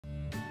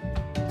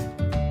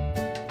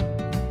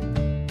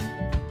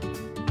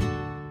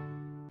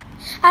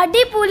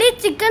അടിപൊളി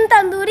chicken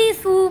tandoori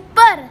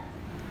super.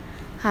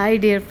 Hi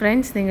dear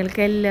friends,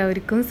 നിങ്ങൾക്ക്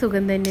എല്ലാവർക്കും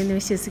സുഖം തന്നെയെന്ന്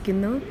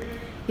വിശ്വസിക്കുന്നു.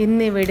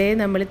 ഇന്നിവിടെ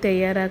നമ്മൾ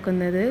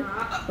തയ്യാറാക്കുന്നത്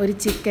ഒരു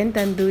ചിക്കൻ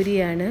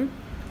തന്തൂരിയാണ്.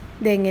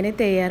 ഇതെങ്ങനെ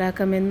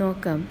തയ്യാറാക്കാമെന്ന്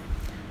നോക്കാം.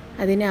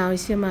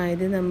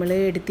 അതിനാവശ്യമായത് നമ്മൾ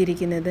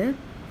എടുത്തിരിക്കുന്നത്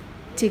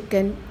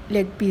ചിക്കൻ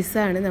ലെഗ്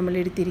പീസാണ് നമ്മൾ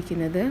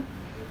എടുത്തിരിക്കുന്നത്.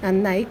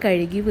 നന്നായി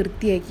കഴുകി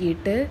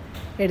വൃത്തിയാക്കിയിട്ട്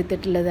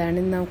എടുത്തിട്ടുള്ളതാണ്.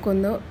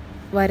 നമുക്കൊന്ന്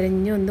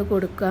വരഞ്ഞൊന്ന്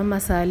കൊടുക്കാം.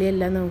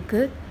 മസാലയെല്ലാം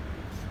നമുക്ക്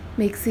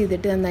മിക്സ്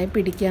ചെയ്തിട്ട് നന്നായി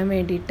പിടിക്കാൻ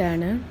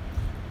വേണ്ടിയിട്ടാണ്.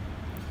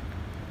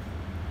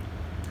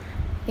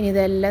 ഇനി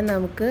ഇതെല്ലാം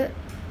നമുക്ക്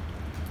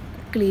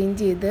ക്ലീൻ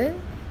ചെയ്ത്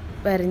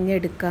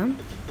വരഞ്ഞെടുക്കാം.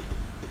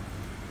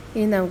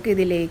 ഇനി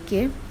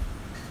നമുക്കിതിലേക്ക്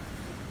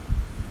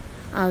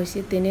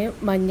ആവശ്യത്തിന്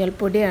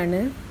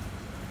മഞ്ഞൾപ്പൊടിയാണ്,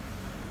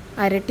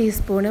 1/2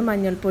 ടീസ്പൂണ്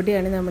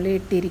മഞ്ഞൾപ്പൊടിയാണ് നമ്മൾ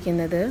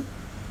ഇട്ടിരിക്കുന്നത്.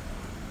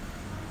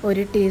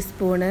 1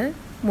 ടീസ്പൂണ്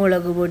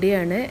മുളക്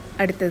പൊടിയാണ്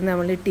അടുത്തത്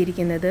നമ്മൾ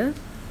ഇട്ടിരിക്കുന്നത്.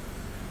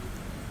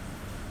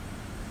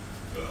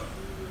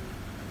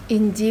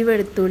 ഇഞ്ചി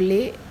വെളുത്തുള്ളി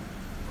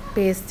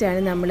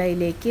പേസ്റ്റാണ് നമ്മൾ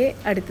അതിലേക്ക്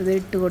അടുത്തത്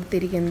ഇട്ട്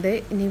കൊടുത്തിരിക്കുന്നത്.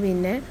 ഇനി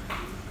പിന്നെ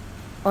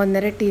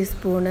 1/2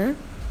 ടീസ്പൂണ്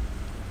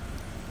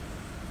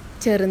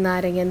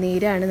ചെറുനാരങ്ങ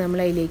നീരാണ് നമ്മൾ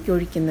അതിലേക്ക്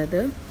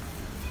ഒഴിക്കുന്നത്.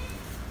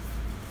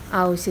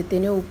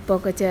 ആവശ്യത്തിന്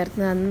ഉപ്പൊക്കെ ചേർത്ത്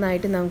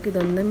നന്നായിട്ട്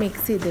നമുക്കിതൊന്ന്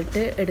മിക്സ്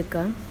ചെയ്തിട്ട്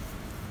എടുക്കാം.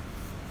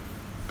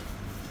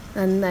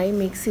 നന്നായി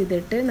മിക്സ്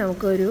ചെയ്തിട്ട്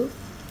നമുക്കൊരു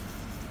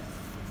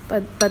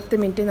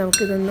 10 മിനിറ്റ്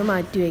നമുക്കിതൊന്ന്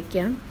മാറ്റി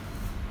വയ്ക്കാം.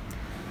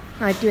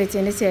 മാറ്റി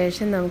വെച്ചതിന്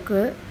ശേഷം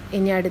നമുക്ക്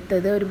ഇനി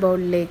അടുത്തത് ഒരു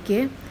ബൗളിലേക്ക്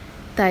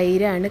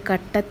തൈരാണ്,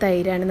 കട്ട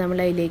തൈരാണ് നമ്മൾ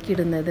അതിലേക്ക്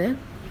ഇടുന്നത്.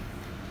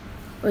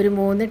 ഒരു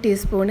 3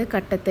 ടീസ്പൂണ്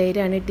കട്ട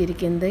തൈരാണ്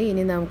ഇട്ടിരിക്കുന്നത്.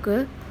 ഇനി നമുക്ക്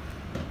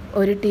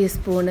 1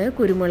 ടീസ്പൂണ്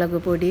കുരുമുളക്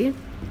പൊടി,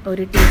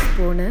 1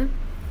 ടീസ്പൂണ്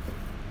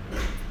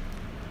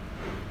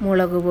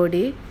മുളക്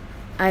പൊടി,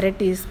 1/2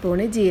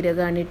 ടീസ്പൂണ്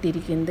ജീരകമാണ്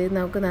ഇട്ടിരിക്കുന്നത്.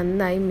 നമുക്ക്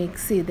നന്നായി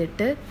മിക്സ്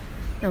ചെയ്തിട്ട്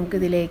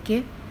നമുക്കിതിലേക്ക്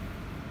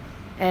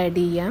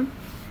ആഡ് ചെയ്യാം.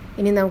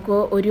 ഇനി നമുക്ക്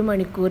 1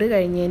 മണിക്കൂർ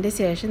കഴിഞ്ഞതിൻ്റെ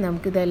ശേഷം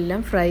നമുക്കിതെല്ലാം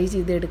ഫ്രൈ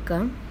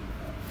ചെയ്തെടുക്കാം.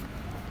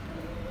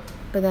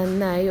 ഇപ്പോൾ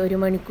നന്നായി 1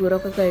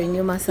 മണിക്കൂറൊക്കെ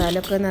കഴിഞ്ഞു. മസാല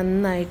ഒക്കെ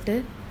നന്നായിട്ട്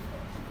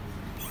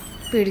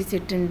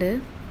പിടിച്ചിട്ടുണ്ട്.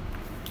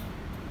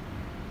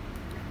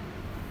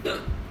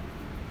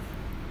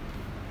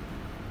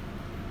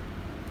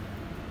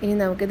 ഇനി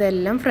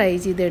നമുക്കിതെല്ലാം ഫ്രൈ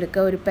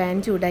ചെയ്തെടുക്കാം. ഒരു പാൻ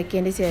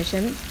ചൂടാക്കിയതിൻ്റെ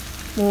ശേഷം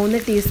 3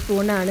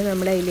 ടീസ്പൂണാണ്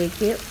നമ്മൾ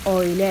അതിലേക്ക്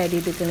ഓയിൽ ആഡ്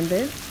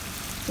ചെയ്തിരിക്കുന്നത്.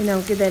 ഇനി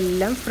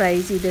നമുക്കിതെല്ലാം ഫ്രൈ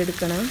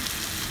ചെയ്തെടുക്കണം.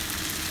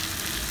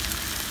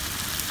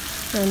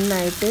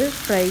 നന്നായിട്ട്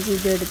ഫ്രൈ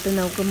ചെയ്തെടുത്ത്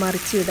നമുക്ക്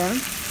മറിച്ചിടാം.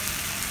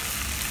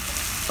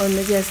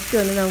 ജസ്റ്റ്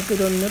ഒന്ന്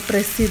നമുക്കിതൊന്ന്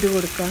പ്രസ് ചെയ്ത്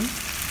കൊടുക്കാം.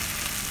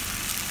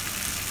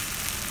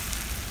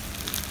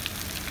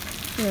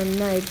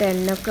 നന്നായിട്ട്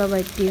എണ്ണയൊക്കെ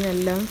വറ്റി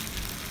നല്ല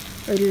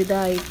ഒരു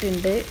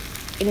ഇതായിട്ടുണ്ട്.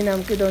 ഇനി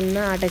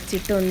നമുക്കിതൊന്ന്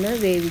അടച്ചിട്ടൊന്ന്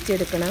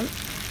വേവിച്ചെടുക്കണം.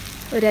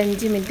 ഒരു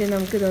 5 മിനിറ്റ്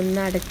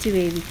നമുക്കിതൊന്ന് അടച്ച്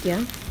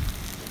വേവിക്കാം.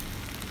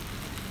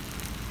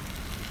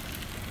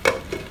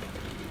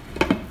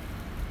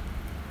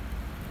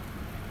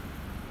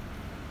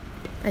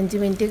 അഞ്ച്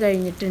മിനിറ്റ്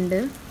കഴിഞ്ഞിട്ടുണ്ട്.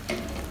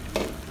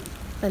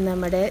 അപ്പം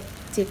നമ്മുടെ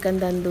ചിക്കൻ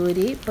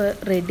തന്തൂരി ഇപ്പോൾ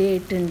റെഡി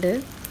ആയിട്ടുണ്ട്.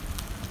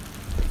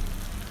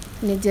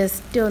 ഇനി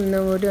ജസ്റ്റ്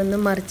ഒന്നുകൂടി ഒന്ന്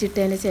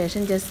മറിച്ചിട്ടതിന്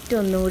ശേഷം ജസ്റ്റ്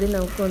ഒന്നുകൂടി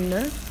നമുക്കൊന്ന്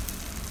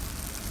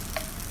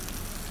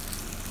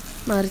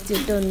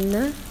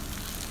മറിച്ചിട്ടൊന്ന്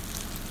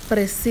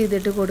പ്രസ്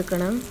ചെയ്തിട്ട്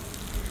കൊടുക്കണം.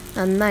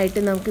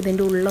 നന്നായിട്ട്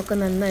നമുക്കിതിൻ്റെ ഉള്ളൊക്കെ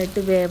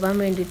നന്നായിട്ട് വേവാൻ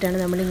വേണ്ടിയിട്ടാണ്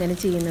നമ്മളിങ്ങനെ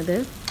ചെയ്യുന്നത്.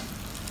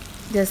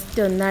 ജസ്റ്റ്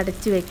ഒന്ന്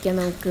അടച്ച് വയ്ക്കാം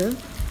നമുക്ക്.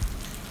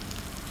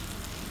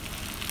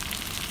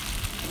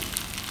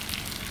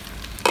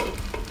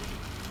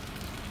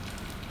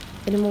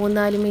 ഒരു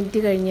 3-4 മിനിറ്റ്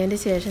കഴിഞ്ഞതിന്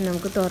ശേഷം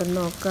നമുക്ക് തുറന്ന്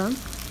നോക്കാം.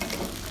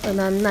 അപ്പോൾ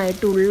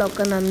നന്നായിട്ട്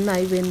ഉള്ളൊക്കെ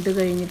നന്നായി വെന്ത്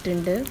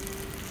കഴിഞ്ഞിട്ടുണ്ട്.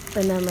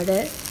 അപ്പോൾ നമ്മുടെ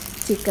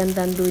ചിക്കൻ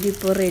തന്തൂരി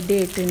ഇപ്പോൾ റെഡി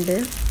ആയിട്ടുണ്ട്.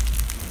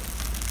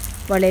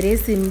 വളരെ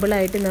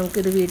സിമ്പിളായിട്ട്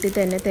നമുക്കിത് വീട്ടിൽ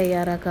തന്നെ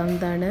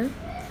തയ്യാറാക്കാവുന്നതാണ്.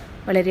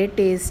 വളരെ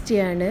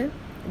ടേസ്റ്റിയാണ്.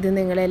 ഇത്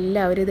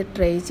നിങ്ങളെല്ലാവരും ഇത്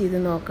ട്രൈ ചെയ്ത്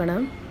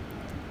നോക്കണം.